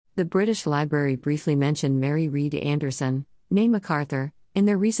The British Library briefly mentioned Mary Read Anderson, née MacArthur, in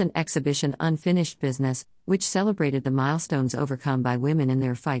their recent exhibition Unfinished Business, which celebrated the milestones overcome by women in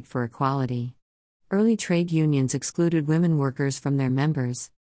their fight for equality. Early trade unions excluded women workers from their members.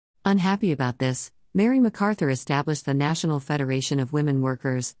 Unhappy about this, Mary MacArthur established the National Federation of Women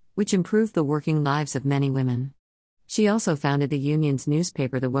Workers, which improved the working lives of many women. She also founded the union's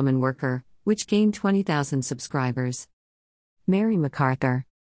newspaper The Woman Worker, which gained 20,000 subscribers. Mary MacArthur.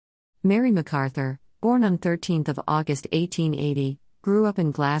 Mary MacArthur, born on 13 August 1880, grew up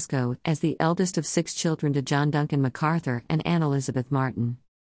in Glasgow as the eldest of 6 children to John Duncan MacArthur and Anne Elizabeth Martin.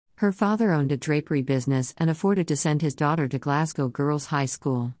 Her father owned a drapery business and afforded to send his daughter to Glasgow Girls' High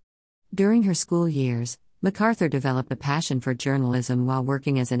School. During her school years, MacArthur developed a passion for journalism while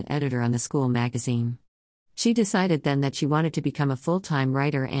working as an editor on the school magazine. She decided then that she wanted to become a full-time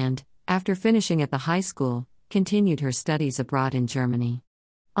writer and, after finishing at the high school, continued her studies abroad in Germany.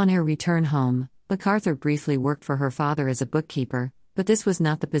 On her return home, MacArthur briefly worked for her father as a bookkeeper, but this was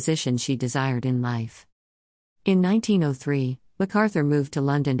not the position she desired in life. In 1903, MacArthur moved to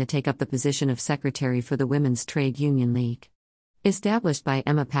London to take up the position of secretary for the Women's Trade Union League. Established by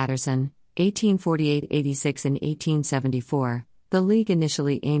Emma Patterson, 1848-86 and 1874, the League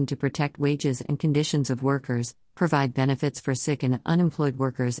initially aimed to protect wages and conditions of workers, provide benefits for sick and unemployed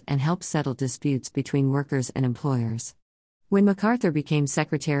workers, and help settle disputes between workers and employers. When MacArthur became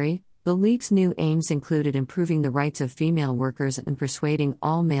secretary, the League's new aims included improving the rights of female workers and persuading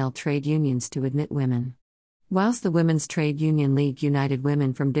all male trade unions to admit women. Whilst the Women's Trade Union League united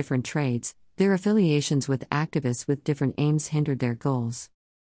women from different trades, their affiliations with activists with different aims hindered their goals.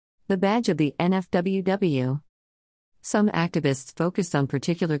 The badge of the NFWW. Some activists focused on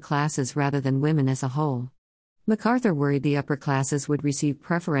particular classes rather than women as a whole. MacArthur worried the upper classes would receive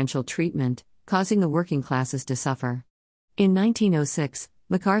preferential treatment, causing the working classes to suffer. In 1906,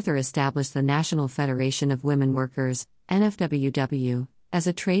 MacArthur established the National Federation of Women Workers, NFWW, as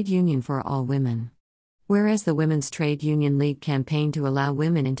a trade union for all women. Whereas the Women's Trade Union League campaigned to allow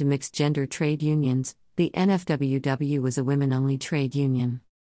women into mixed-gender trade unions, the NFWW was a women-only trade union.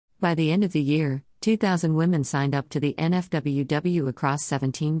 By the end of the year, 2,000 women signed up to the NFWW across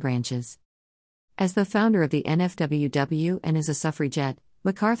 17 branches. As the founder of the NFWW and as a suffragette,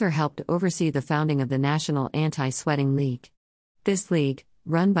 MacArthur helped oversee the founding of the National Anti-Sweating League. This league,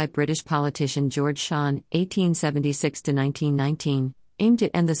 run by British politician George Shaw, 1876–1919, aimed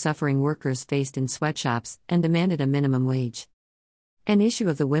to end the suffering workers faced in sweatshops and demanded a minimum wage. An issue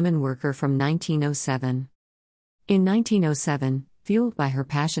of the Women Worker from 1907. In 1907, fueled by her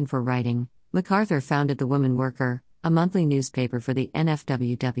passion for writing, MacArthur founded the Woman Worker, a monthly newspaper for the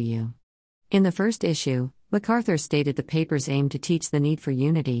NFWW. In the first issue, MacArthur stated the paper's aim to teach the need for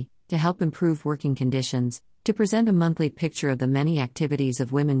unity, to help improve working conditions, to present a monthly picture of the many activities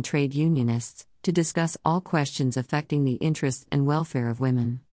of women trade unionists, to discuss all questions affecting the interests and welfare of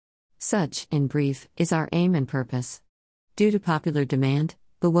women. Such, in brief, is our aim and purpose. Due to popular demand,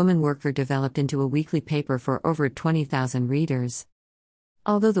 the Woman Worker developed into a weekly paper for over 20,000 readers.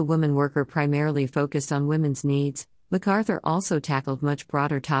 Although the Woman Worker primarily focused on women's needs, MacArthur also tackled much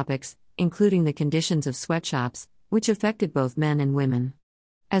broader topics, including the conditions of sweatshops, which affected both men and women.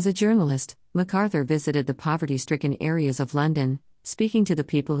 As a journalist, MacArthur visited the poverty-stricken areas of London, speaking to the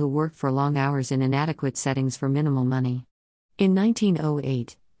people who worked for long hours in inadequate settings for minimal money. In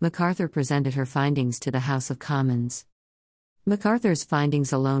 1908, MacArthur presented her findings to the House of Commons. MacArthur's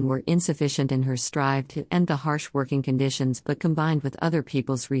findings alone were insufficient in her strive to end the harsh working conditions, but combined with other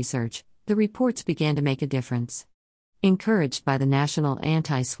people's research, the reports began to make a difference. Encouraged by the National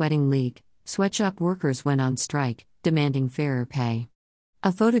Anti-Sweating League, sweatshop workers went on strike, demanding fairer pay.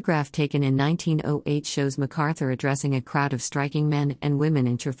 A photograph taken in 1908 shows MacArthur addressing a crowd of striking men and women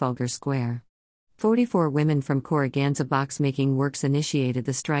in Trafalgar Square. 44 women from Corriganza Box-Making Works initiated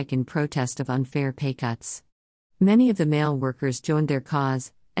the strike in protest of unfair pay cuts. Many of the male workers joined their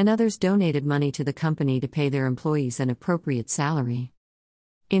cause, and others donated money to the company to pay their employees an appropriate salary.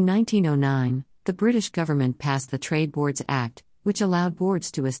 In 1909, the British government passed the Trade Boards Act, which allowed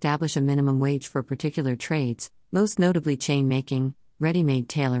boards to establish a minimum wage for particular trades, most notably chain making, ready-made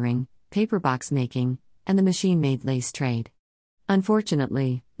tailoring, paper box making, and the machine-made lace trade.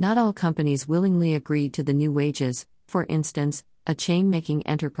 Unfortunately, not all companies willingly agreed to the new wages, for instance, a chain-making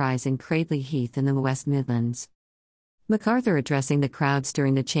enterprise in Cradley Heath in the West Midlands. MacArthur addressing the crowds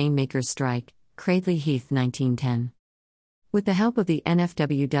during the chainmakers' strike, Cradley Heath 1910. With the help of the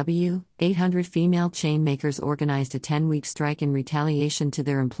NFWW, 800 female chainmakers organized a 10-week strike in retaliation to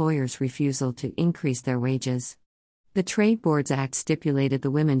their employers' refusal to increase their wages. The Trade Boards Act stipulated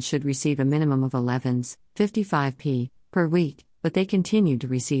the women should receive a minimum of 11s, 55p, per week, but they continued to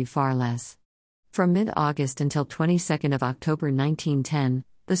receive far less. From mid-August until 22nd of October 1910,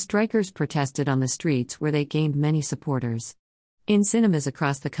 the strikers protested on the streets where they gained many supporters. In cinemas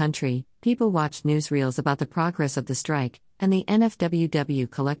across the country, people watched newsreels about the progress of the strike, and the NFWW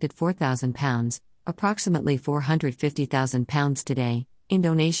collected £4,000, approximately £450,000 today, in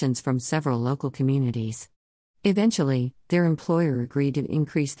donations from several local communities. Eventually, their employer agreed to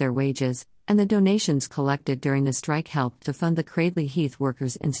increase their wages, and the donations collected during the strike helped to fund the Cradley Heath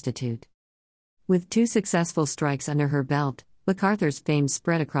Workers' Institute. With 2 successful strikes under her belt, MacArthur's fame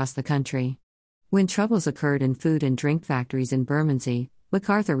spread across the country. When troubles occurred in food and drink factories in Bermondsey,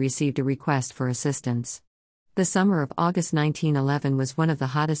 MacArthur received a request for assistance. The summer of August 1911 was one of the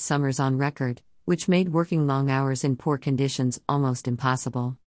hottest summers on record, which made working long hours in poor conditions almost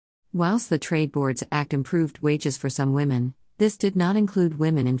impossible. Whilst the Trade Boards Act improved wages for some women, this did not include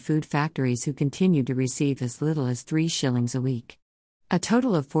women in food factories who continued to receive as little as 3 shillings a week. A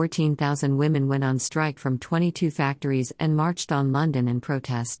total of 14,000 women went on strike from 22 factories and marched on London in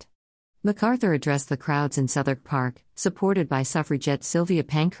protest. MacArthur addressed the crowds in Southwark Park, supported by suffragette Sylvia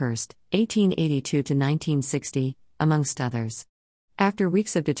Pankhurst, 1882–1960, amongst others. After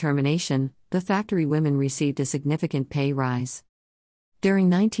weeks of determination, the factory women received a significant pay rise. During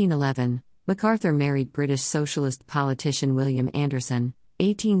 1911, MacArthur married British socialist politician William Anderson,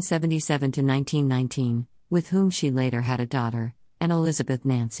 1877–1919, with whom she later had a daughter, and Elizabeth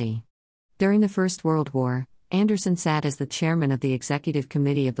Nancy. During the First World War, Anderson sat as the chairman of the Executive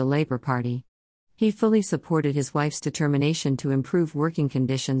Committee of the Labour Party. He fully supported his wife's determination to improve working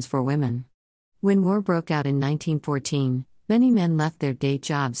conditions for women. When war broke out in 1914, many men left their day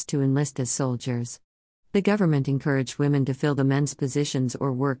jobs to enlist as soldiers. The government encouraged women to fill the men's positions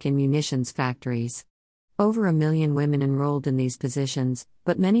or work in munitions factories. Over 1 million women enrolled in these positions,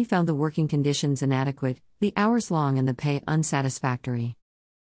 but many found the working conditions inadequate, the hours long and the pay unsatisfactory.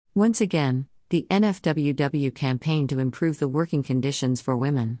 Once again, the NFWW campaigned to improve the working conditions for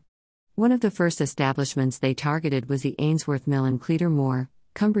women. One of the first establishments they targeted was the Ainsworth Mill in Cleator-Moor,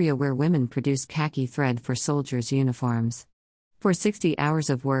 Cumbria, where women produced khaki thread for soldiers' uniforms. For 60 hours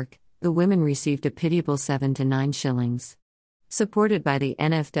of work, the women received a pitiable 7 to 9 shillings. Supported by the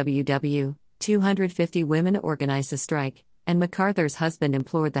NFWW, 250 women organized a strike, and MacArthur's husband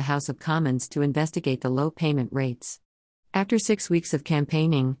implored the House of Commons to investigate the low payment rates. After 6 weeks of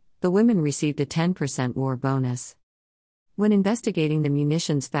campaigning, the women received a 10% war bonus. When investigating the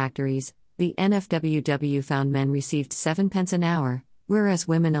munitions factories, the NFWW found men received 7 pence an hour, whereas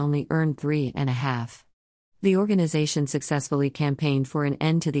women only earned 3.5. The organization successfully campaigned for an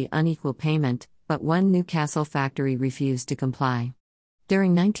end to the unequal payment, but one Newcastle factory refused to comply.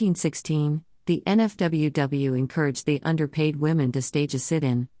 During 1916, the NFWW encouraged the underpaid women to stage a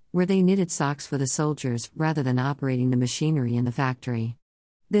sit-in, where they knitted socks for the soldiers rather than operating the machinery in the factory.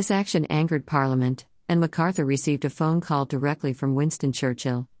 This action angered Parliament, and MacArthur received a phone call directly from Winston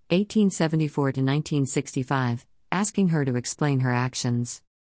Churchill, 1874–1965, asking her to explain her actions.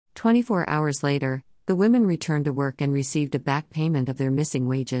 24 hours later, the women returned to work and received a back payment of their missing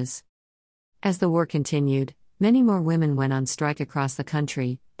wages. As the war continued, many more women went on strike across the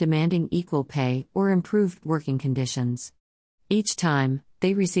country, demanding equal pay or improved working conditions. Each time,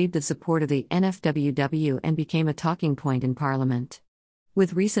 they received the support of the NFWW and became a talking point in Parliament.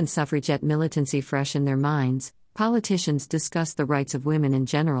 With recent suffragette militancy fresh in their minds, politicians discussed the rights of women in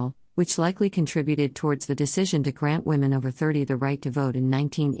general, which likely contributed towards the decision to grant women over 30 the right to vote in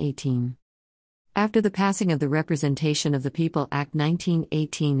 1918. After the passing of the Representation of the People Act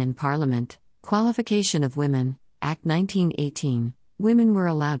 1918 in Parliament, Qualification of Women, Act 1918, women were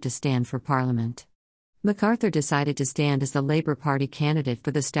allowed to stand for Parliament. MacArthur decided to stand as the Labour Party candidate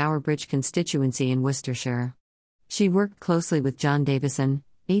for the Stourbridge constituency in Worcestershire. She worked closely with John Davison,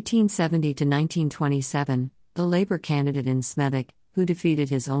 1870–1927, the Labour candidate in Smethwick, who defeated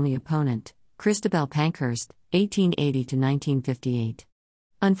his only opponent, Christabel Pankhurst, 1880–1958.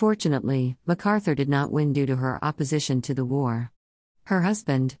 Unfortunately, MacArthur did not win due to her opposition to the war. Her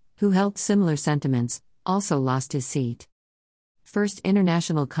husband, who held similar sentiments, also lost his seat. First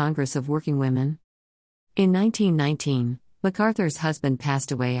International Congress of Working Women. In 1919, MacArthur's husband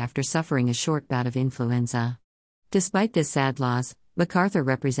passed away after suffering a short bout of influenza. Despite this sad loss, MacArthur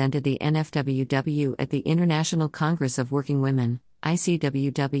represented the NFWW at the International Congress of Working Women,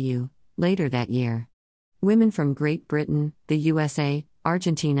 ICWW, later that year. Women from Great Britain, the USA,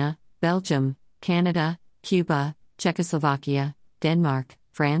 Argentina, Belgium, Canada, Cuba, Czechoslovakia, Denmark,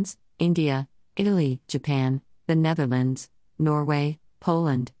 France, India, Italy, Japan, the Netherlands, Norway,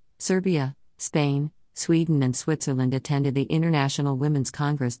 Poland, Serbia, Spain, Sweden and Switzerland attended the International Women's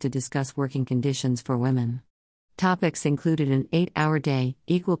Congress to discuss working conditions for women. Topics included an 8-hour day,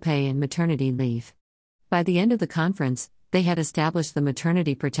 equal pay, and maternity leave. By the end of the conference, they had established the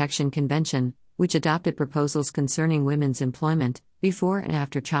Maternity Protection Convention, which adopted proposals concerning women's employment, before and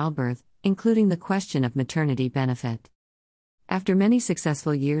after childbirth, including the question of maternity benefit. After many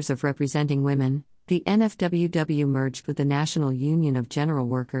successful years of representing women, the NFWW merged with the National Union of General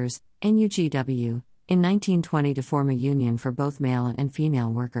Workers, NUGW, in 1920 to form a union for both male and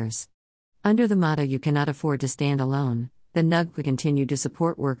female workers. Under the motto "You cannot afford to stand alone," the NUGW continued to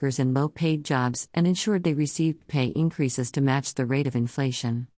support workers in low-paid jobs and ensured they received pay increases to match the rate of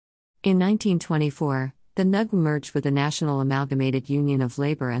inflation. In 1924, the NUGW merged with the National Amalgamated Union of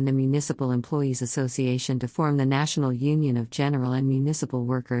Labor and the Municipal Employees Association to form the National Union of General and Municipal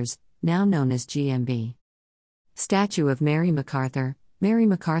Workers, now known as GMB. Statue of Mary MacArthur, Mary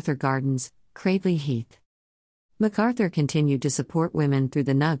MacArthur Gardens, Cradley Heath. MacArthur continued to support women through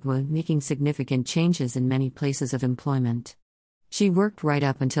the NUGW, making significant changes in many places of employment. She worked right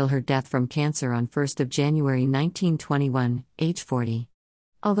up until her death from cancer on 1 January 1921, age 40.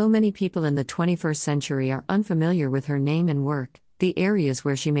 Although many people in the 21st century are unfamiliar with her name and work, the areas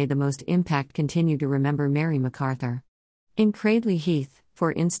where she made the most impact continue to remember Mary MacArthur. In Cradley Heath,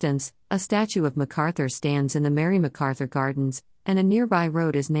 for instance, a statue of MacArthur stands in the Mary MacArthur Gardens, and a nearby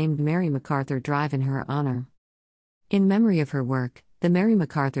road is named Mary MacArthur Drive in her honor. In memory of her work, the Mary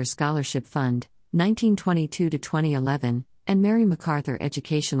MacArthur Scholarship Fund, 1922-2011, and Mary MacArthur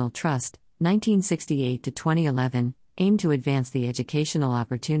Educational Trust, 1968-2011, aim to advance the educational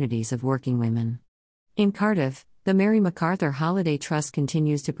opportunities of working women. In Cardiff, the Mary MacArthur Holiday Trust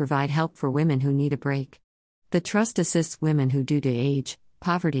continues to provide help for women who need a break. The trust assists women who, due to age,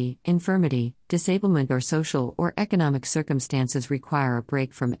 poverty, infirmity, disablement, or social or economic circumstances, require a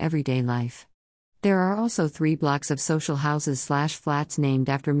break from everyday life. There are also 3 blocks of social houses/flats named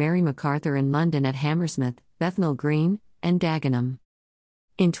after Mary MacArthur in London at Hammersmith, Bethnal Green, and Dagenham.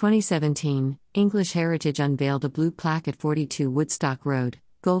 In 2017, English Heritage unveiled a blue plaque at 42 Woodstock Road,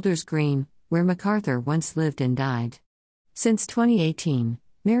 Golders Green, where MacArthur once lived and died. Since 2018,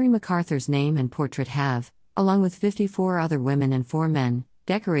 Mary MacArthur's name and portrait have, along with 54 other women and 4 men,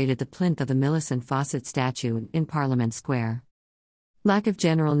 decorated the plinth of the Millicent Fawcett statue in Parliament Square. Lack of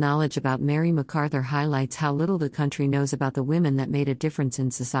general knowledge about Mary MacArthur highlights how little the country knows about the women that made a difference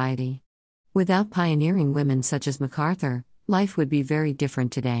in society. Without pioneering women such as MacArthur, life would be very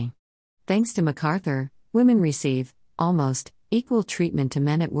different today. Thanks to MacArthur, women receive, almost, equal treatment to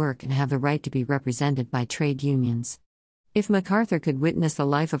men at work and have the right to be represented by trade unions. If MacArthur could witness the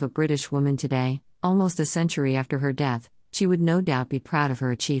life of a British woman today, almost a century after her death, she would no doubt be proud of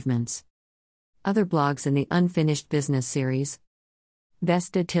her achievements. Other blogs in the Unfinished Business series: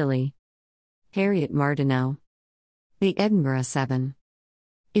 Vesta Tilley, Harriet Martineau, The Edinburgh 7.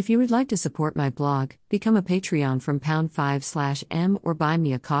 If you would like to support my blog, become a Patreon from £5/m or buy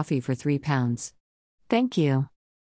me a coffee for £3. Thank you.